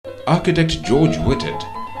Architect George Whitted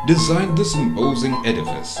designed this imposing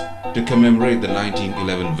edifice to commemorate the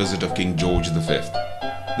 1911 visit of King George V,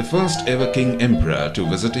 the first ever King Emperor to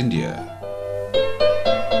visit India.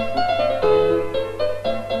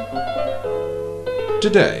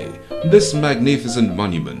 Today, this magnificent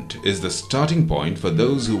monument is the starting point for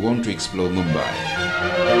those who want to explore Mumbai.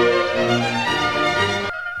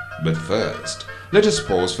 But first, let us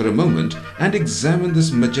pause for a moment and examine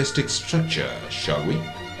this majestic structure, shall we?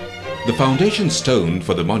 The foundation stone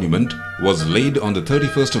for the monument was laid on the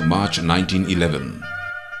 31st of March 1911.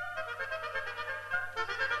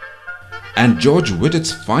 And George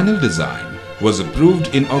Whitted's final design was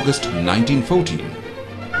approved in August 1914.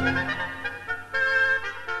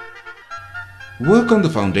 Work on the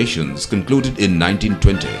foundations concluded in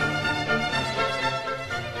 1920.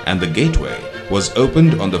 And the gateway was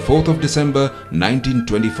opened on the 4th of December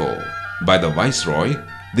 1924 by the Viceroy,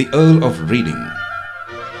 the Earl of Reading.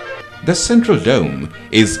 The central dome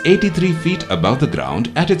is 83 feet above the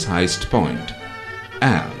ground at its highest point,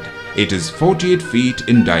 and it is 48 feet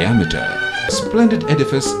in diameter. The splendid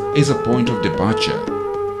edifice is a point of departure.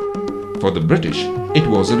 For the British, it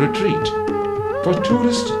was a retreat. For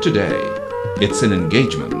tourists today, it's an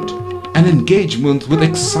engagement with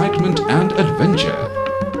excitement and adventure.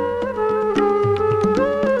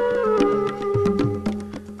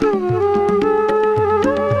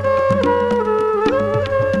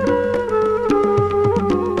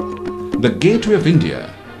 The Gateway of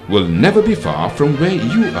India will never be far from where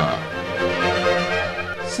you are.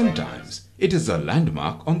 Sometimes it is a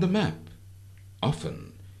landmark on the map.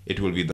 Often it will be the